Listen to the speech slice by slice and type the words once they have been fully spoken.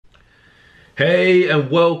Hey,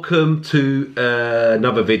 and welcome to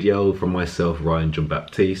another video from myself, Ryan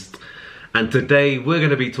John-Baptiste. And today we're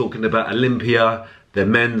going to be talking about Olympia, the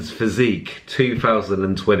Men's Physique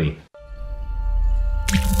 2020.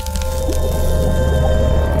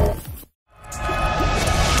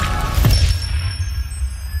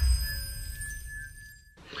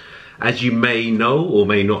 As you may know or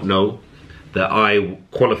may not know, that I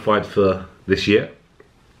qualified for this year.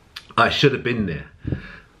 I should have been there,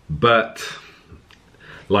 but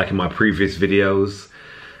like in my previous videos,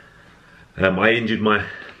 I injured my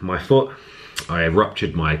foot. I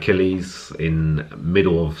ruptured my Achilles in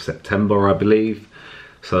middle of September, I believe.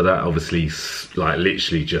 So that obviously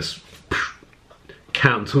literally just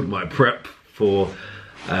cancelled my prep for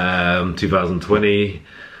 2020.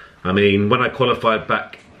 I mean, when I qualified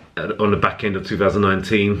back on the back end of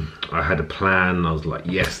 2019, I had a plan. I was like,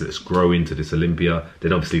 yes, let's grow into this Olympia.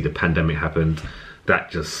 Then obviously the pandemic happened.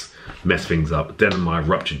 That just messed things up. Then I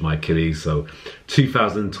ruptured my Achilles. So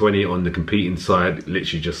 2020 on the competing side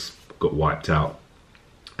literally just got wiped out.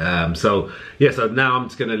 So yeah, so now I'm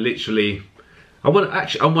just gonna literally, I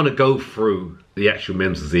want to go through the actual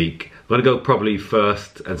Men's Physique. I'm gonna go probably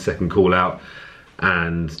first and second call out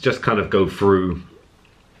and just kind of go through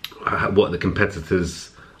what the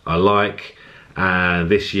competitors are like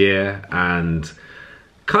this year, and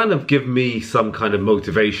kind of give me some kind of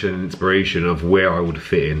motivation and inspiration of where I would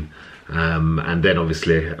fit in. And then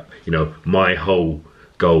obviously, you know, my whole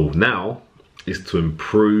goal now is to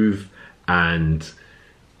improve and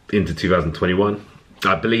into 2021.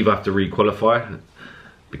 I believe I have to re-qualify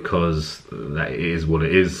because that is what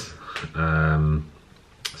it is.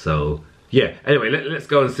 So yeah, anyway, let's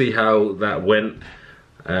go and see how that went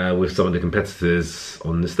with some of the competitors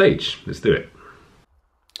on the stage. Let's do it.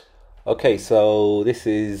 Okay, so this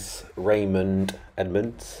is Raymond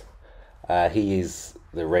Edmonds. He is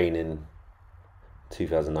the reigning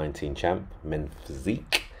 2019 champ, Mens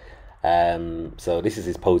Physique. So this is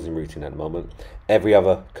his posing routine at the moment. Every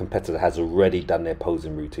other competitor has already done their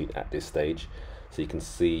posing routine at this stage. So you can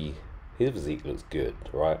see his physique looks good,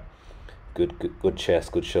 right? Good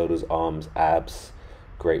chest, good shoulders, arms, abs,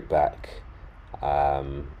 great back. Yeah,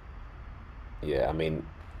 I mean,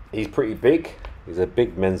 he's pretty big. He's a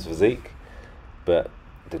big Men's Physique, but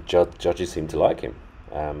the judges seem to like him.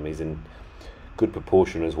 He's in good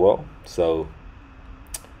proportion as well. So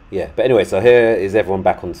yeah, but anyway, so here is everyone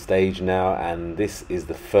back on stage now, and this is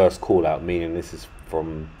the first call out, meaning this is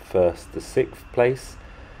from 1st to 6th place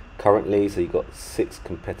currently. So you've got 6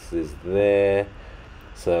 competitors there.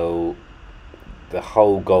 So the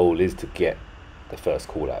whole goal is to get the first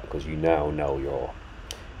call out, because you now know you're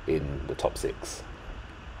in the top 6.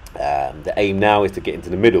 The aim now is to get into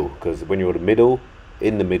the middle, because when you're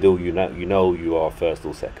in the middle, you know you are first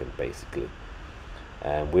or second, basically.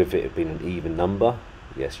 And with it being an even number,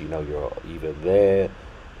 yes, you know you're either there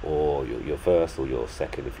or you're first or you're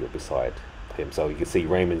second if you're beside him. So you can see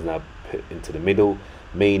Raymond's now put into the middle,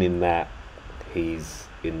 meaning that he's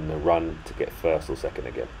in the run to get first or second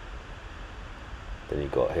again. Then you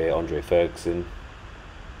got here Andre Ferguson,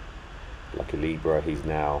 Lucky Libra. He's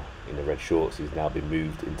now in the red shorts. He's now been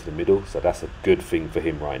moved into the middle, so that's a good thing for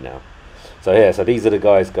him right now. So yeah, so these are the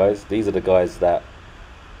guys. These are the guys that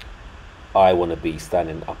I want to be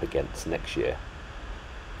standing up against next year.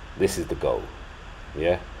 This is the goal.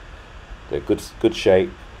 Yeah, they're good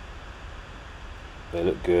shape. They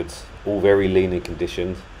look good. All very lean and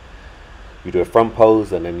conditioned. You do a front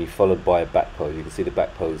pose and then you followed by a back pose. You can see the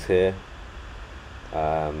back pose here.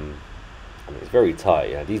 I mean, it's very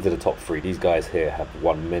tight. Yeah, these are the top 3. These guys here have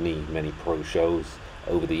won many pro shows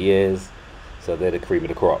over the years, so they're the cream of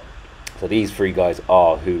the crop. So these 3 guys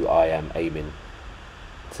are who I am aiming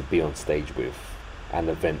to be on stage with and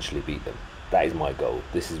eventually beat them. That is my goal.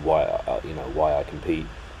 This is why why I compete.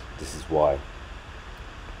 This is why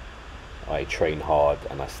I train hard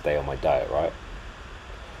and I stay on my diet, right?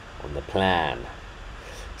 On the plan.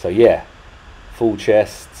 So yeah, full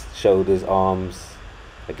chest, shoulders, arms.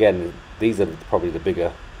 Again, these are probably the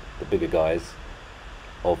bigger guys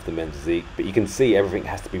of the Men's Physique, but you can see everything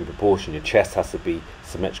has to be in proportion. Your chest has to be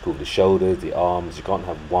symmetrical with the shoulders, the arms. You can't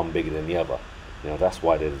have one bigger than the other. You know, that's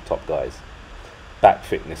why they're the top guys. Back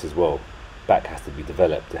fitness as well. Back has to be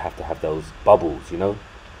developed. They have to have those bubbles, you know.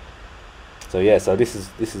 So yeah, so this is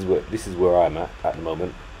where I'm at the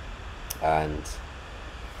moment, and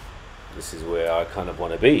this is where I kind of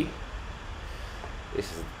want to be.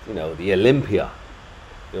 This is, you know, the Olympia.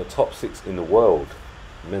 You're top 6 in the world,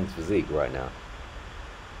 Men's Physique right now.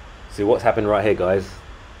 See what's happened right here, guys.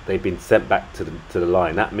 They've been sent back to the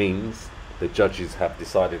line. That means the judges have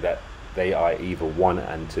decided that they are either 1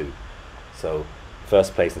 and 2. So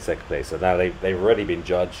first place and second place. So now they've already been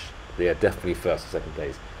judged. They are definitely first or second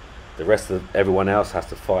place. The rest of everyone else has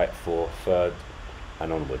to fight for third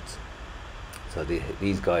and onwards. So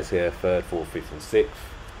these guys here, third, fourth, fifth and sixth.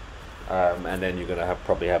 And then you're going to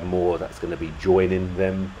probably have more that's going to be joining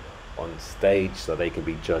them on stage, so they can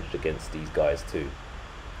be judged against these guys too.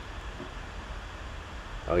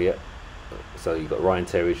 Oh yeah, so you've got Ryan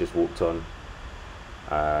Terry's just walked on,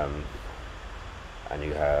 and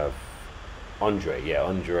you have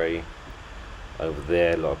Andre over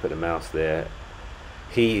there. Like, I put the mouse there.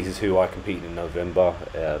 He is who I competed in November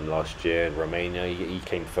last year in Romania. He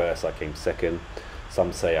came first, I came second.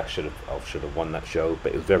 Some say I should have won that show,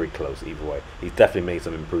 but it was very close either way. He's definitely made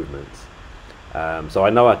some improvements. So I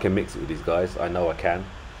know I can mix it with these guys. I know I can,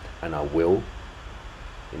 and I will.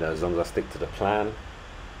 You know, as long as I stick to the plan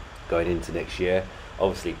going into next year.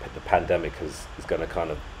 Obviously, the pandemic is going to kind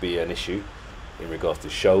of be an issue in regards to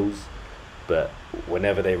shows, but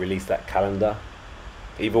whenever they release that calendar,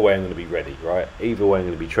 either way I'm going to be ready, right? Either way I'm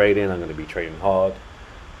going to be training. I'm going to be training hard,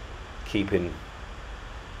 keeping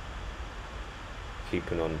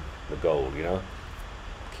on the goal, you know,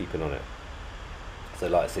 keeping on it. So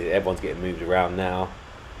like I said, everyone's getting moved around now.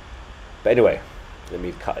 But anyway, let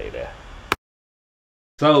me cut it there.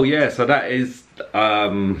 So yeah, so that is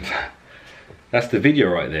that's the video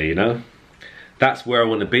right there, you know. That's where I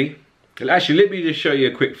want to be. Actually, let me just show you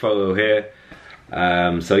a quick photo here.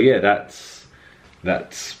 So yeah, that's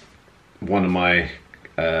one of my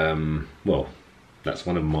well, that's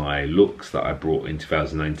one of my looks that I brought in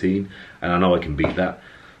 2019, and I know I can beat that.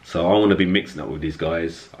 So I want to be mixing up with these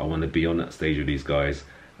guys. I want to be on that stage with these guys.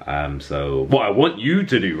 So what I want you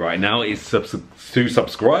to do right now is to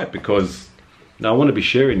subscribe, because now I want to be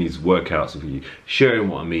sharing these workouts with you, sharing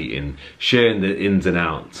what I'm eating, sharing the ins and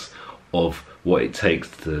outs of what it takes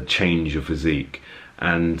to change your physique,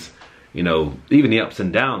 and you know, even the ups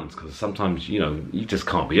and downs, because sometimes, you know, you just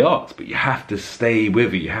can't be asked, but you have to stay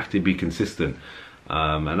with it, you have to be consistent,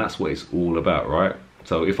 and that's what it's all about, right?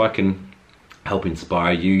 So if I can help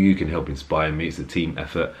inspire you, you can help inspire me. It's a team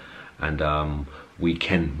effort, and we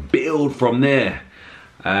can build from there.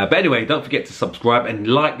 But anyway, don't forget to subscribe and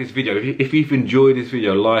like this video. If you've enjoyed this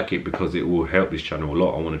video, like it, because it will help this channel a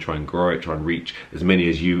lot. I want to try and grow it, try and reach as many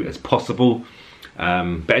as you as possible.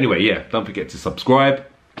 But anyway, yeah, don't forget to subscribe,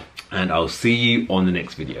 and I'll see you on the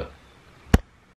next video.